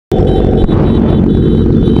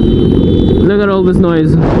all this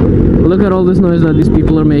noise. Look at all this noise that these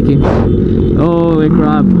people are making. Holy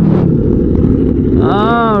crap.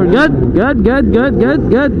 Oh, good, good, good, good, good,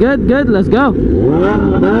 good, good, good. Let's go.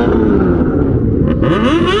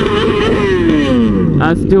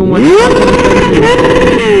 That's too much.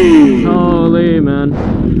 Holy man.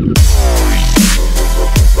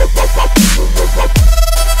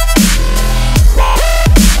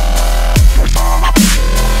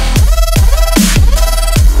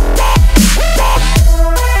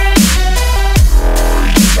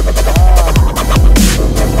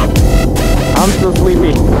 I'm still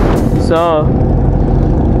sleepy. So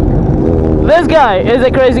this guy is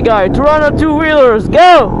a crazy guy. Toronto two-wheelers,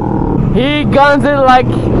 go! He guns it like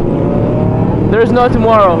there's no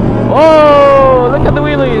tomorrow. Oh, look at the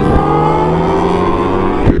wheelies.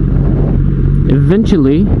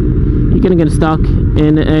 Eventually, you're gonna get stuck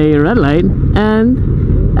in a red light.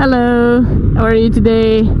 And hello, how are you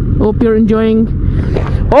today? Hope you're enjoying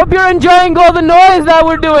all the noise that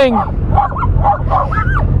we're doing.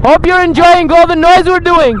 Hope you're enjoying all the noise we're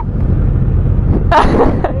doing.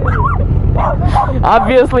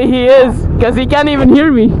 Obviously he is, because he can't even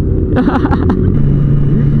hear me.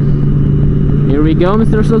 Here we go,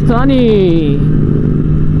 Mr. Sultani.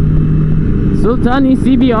 Sultani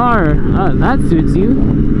CBR. Oh, that suits you.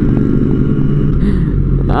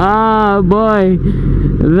 Ah, boy.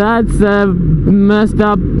 That's a messed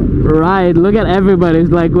up ride. Look at everybody. It's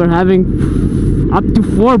like we're having up to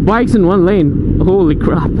 4 bikes in one lane. Holy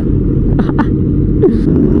crap.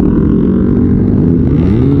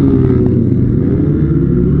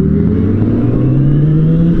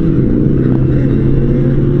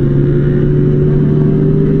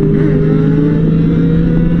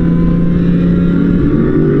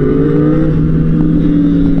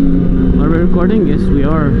 Are we recording? Yes, we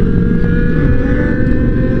are.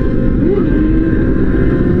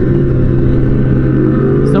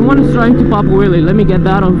 Someone is trying to pop a wheelie. Let me get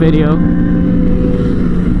that on video.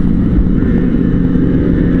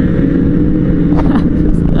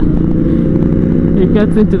 He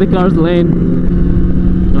gets into the car's lane.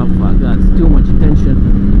 Oh fuck, that's too much attention.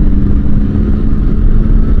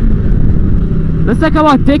 Let's talk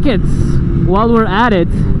about tickets while we're at it.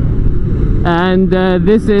 And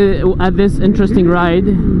this is at this interesting ride.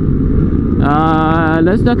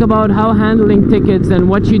 Let's talk about how handling tickets and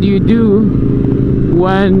what should you do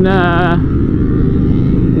when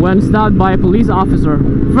stopped by a police officer.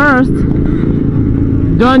 First,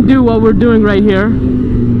 don't do what we're doing right here,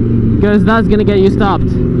 because that's gonna get you stopped.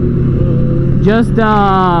 Just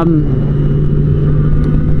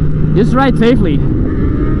ride safely.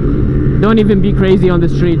 Don't even be crazy on the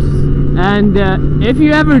streets. And if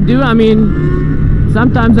you ever do, I mean,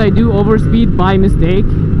 sometimes I do overspeed by mistake.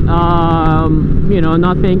 You know,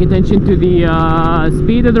 not paying attention to the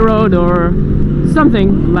speed of the road or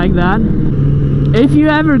something like that. If you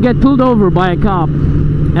ever get pulled over by a cop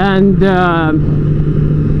and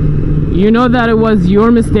you know that it was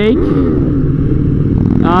your mistake,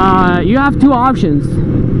 you have 2 options.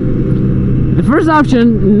 The first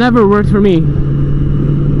option never worked for me.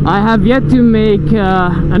 I have yet to make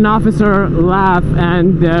an officer laugh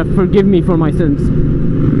and forgive me for my sins.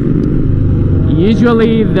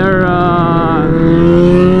 Usually they're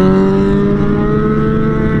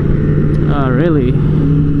really.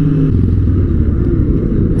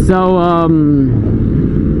 So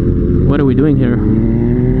what are we doing here?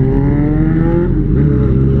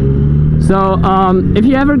 So if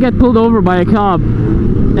you ever get pulled over by a cop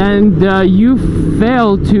and you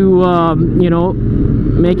fail to you know,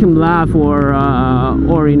 make him laugh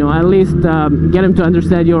or you know, at least get him to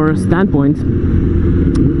understand your standpoint,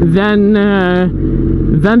 then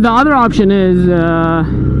the other option is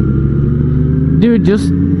dude,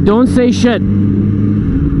 just don't say shit.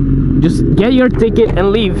 Just get your ticket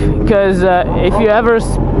and leave. Because if you ever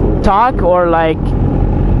talk or, like,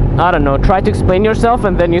 I don't know, try to explain yourself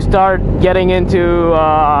and then you start getting into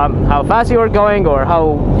how fast you were going or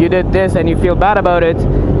how you did this and you feel bad about it,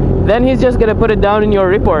 then he's just gonna put it down in your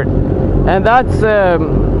report. And that's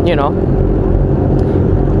you know,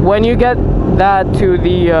 when you get that to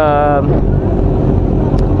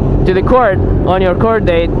the court on your court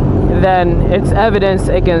date, then it's evidence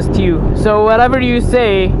against you. So whatever you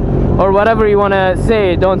say or whatever you want to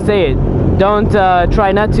say, don't say it. Don't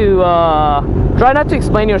try not to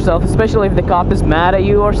explain yourself, especially if the cop is mad at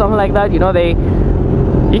you or something like that. You know,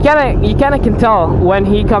 you kind of can tell when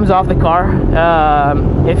he comes off the car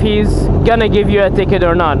if he's gonna give you a ticket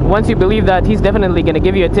or not. Once you believe that he's definitely gonna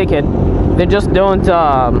give you a ticket, then just don't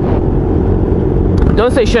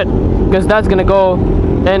say shit, because that's gonna go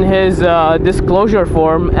in his disclosure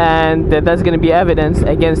form, and that's gonna be evidence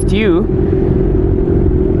against you.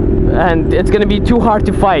 and it's gonna be too hard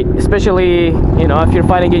to fight, especially, you know, if you're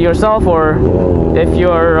fighting it yourself, or if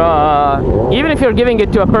you're even if you're giving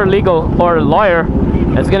it to a paralegal or a lawyer,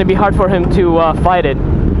 it's gonna be hard for him to fight it.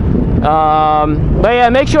 But yeah,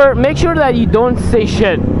 make sure that you don't say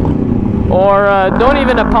shit, or don't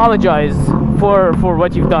even apologize for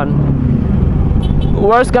what you've done.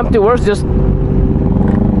 Worst come to worst, just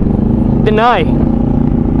deny,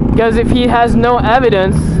 because if he has no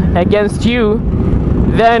evidence against you,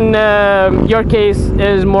 then your case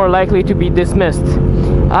is more likely to be dismissed.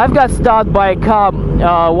 I've got stopped by a cop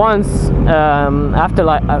once, after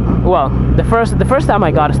like well, the first time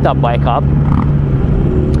I got stopped by a cop.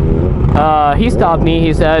 He stopped me.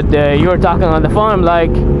 He said, you were talking on the phone. I'm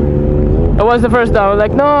like, it was the first time. I was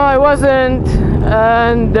like, no, I wasn't,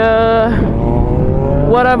 and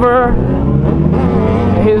whatever.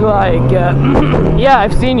 He's like, yeah,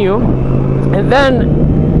 I've seen you. And then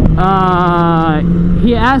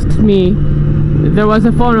he asks me, there was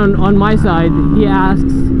a phone on my side. He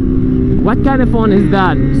asks, what kind of phone is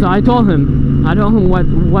that? So I told him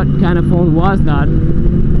what kind of phone was that.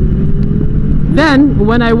 Then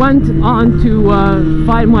when I went on to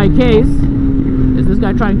fight my case, is this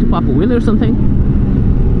guy trying to pop a wheelie or something?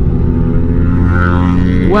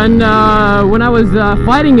 When I was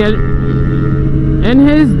fighting it, in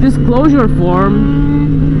his disclosure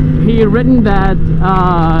form, he written that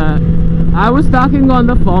I was talking on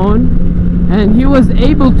the phone, and he was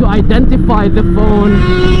able to identify the phone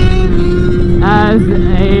as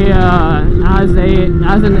an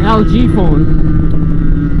LG phone.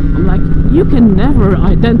 I'm like, you can never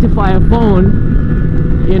identify a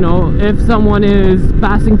phone, you know, if someone is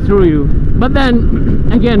passing through you. But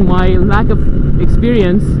then again, my lack of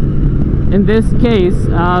experience in this case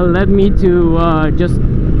led me to just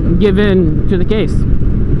give in to the case.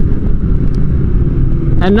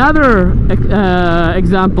 Another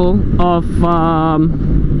example of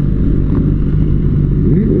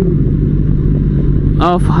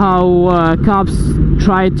how cops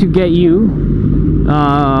try to get you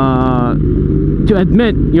to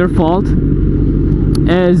admit your fault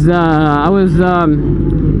is I was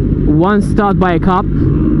once stopped by a cop,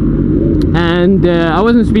 and I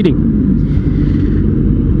wasn't speeding.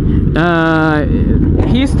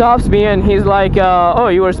 He stops me and he's like, oh,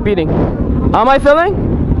 you were speeding. Am I filling?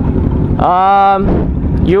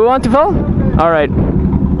 You want to fill? Alright.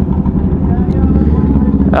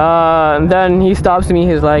 And then he stops me.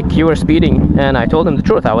 He's like, you were speeding. And I told him the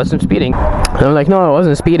truth, I wasn't speeding. And I'm like, no, I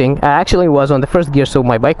wasn't speeding. I actually was on the first gear, so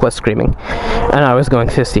my bike was screaming, and I was going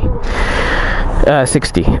 60.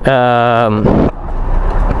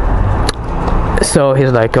 So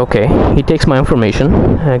he's like, okay. He takes my information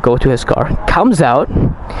and go to his car, comes out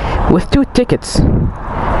with 2 tickets.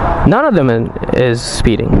 None of them is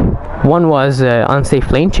speeding. One was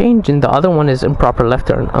unsafe lane change, and the other one is improper left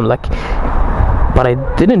turn. I'm like, but I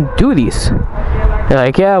didn't do these. They're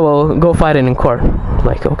like, yeah, well, go fight it in court. I'm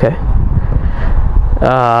like, okay.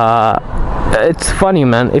 It's funny,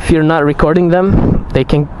 man. If you're not recording them, they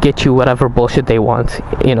can get you whatever bullshit they want.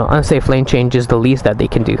 You know, unsafe lane change is the least that they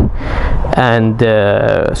can do. And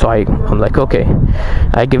so I'm like, okay.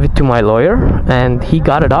 I give it to my lawyer, and he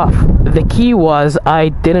got it off. The key was I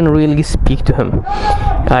didn't really speak to him.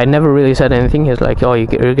 I never really said anything. He's like, oh,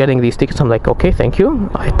 you're getting these tickets. I'm like, okay, thank you.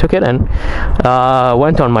 I took it and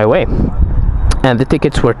went on my way. And the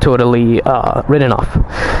tickets were totally written off.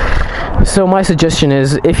 So my suggestion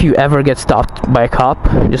is, if you ever get stopped by a cop,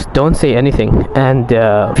 just don't say anything, and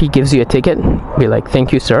if he gives you a ticket, be like,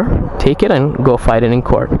 thank you, sir, take it and go fight it in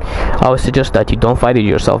court. I would suggest that you don't fight it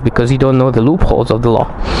yourself, because you don't know the loopholes of the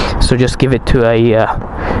law. So just give it to a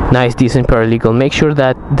nice, decent paralegal. Make sure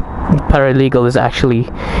that the paralegal is actually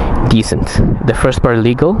decent. The first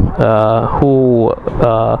paralegal who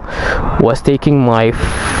was taking my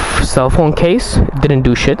cell phone case didn't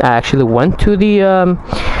do shit. I actually went to the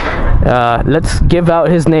let's give out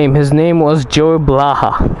his name. His name was Joe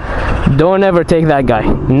Blaha. Don't ever take that guy.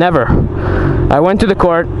 Never. I went to the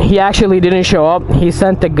court. He actually didn't show up. He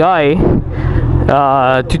sent a guy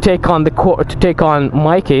to take on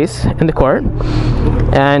my case in the court,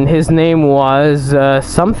 and his name was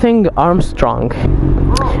something Armstrong.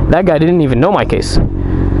 That guy didn't even know my case,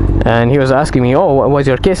 and he was asking me, oh, what was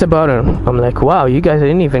your case about? And I'm like, wow, you guys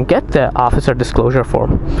didn't even get the officer disclosure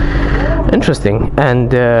form. Interesting.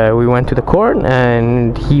 And we went to the court,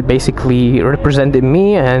 and he basically represented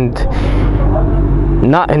me, and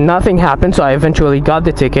nothing happened. So I eventually got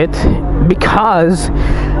the ticket, because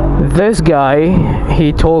this guy,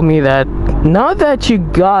 he told me that now that you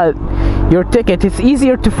got your ticket, it's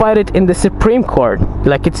easier to fight it in the Supreme Court.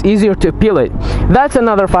 Like, it's easier to appeal it. That's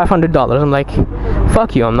another $500. I'm like,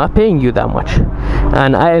 fuck you, I'm not paying you that much.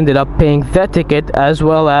 And I ended up paying that ticket as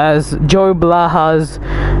well as Joey Blaha's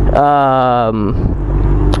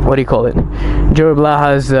what do you call it, Joey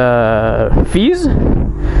Blaha's fees,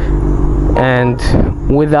 and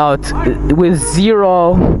with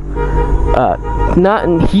zero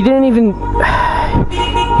he didn't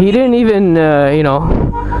even you know,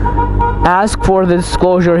 ask for the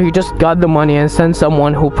disclosure. He just got the money and sent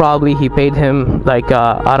someone who probably he paid him like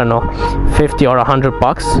I don't know, 50 or 100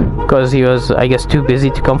 bucks, because he was, I guess, too busy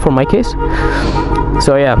to come for my case.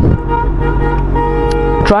 So yeah,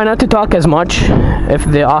 try not to talk as much. If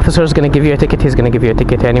the officer is gonna give you a ticket, he's gonna give you a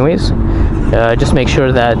ticket anyways. Just make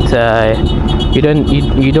sure that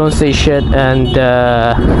you don't say shit and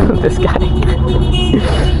this guy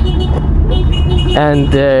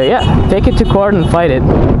and yeah, take it to court and fight it.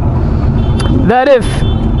 That if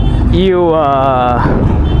you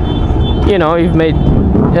you know, you've made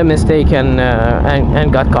a mistake and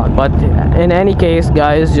got caught. But in any case,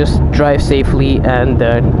 guys, just drive safely and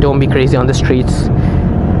don't be crazy on the streets.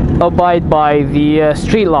 Abide by the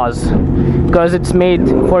street laws, because it's made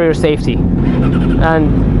for your safety.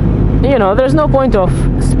 And you know, there's no point of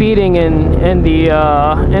speeding in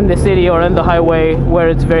the city or in the highway where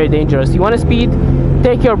it's very dangerous. You want to speed,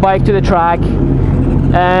 take your bike to the track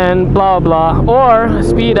and blah blah, or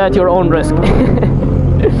speed at your own risk.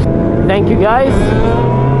 Thank you, guys.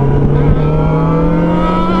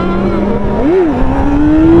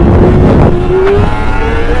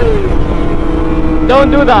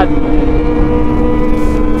 Don't do that.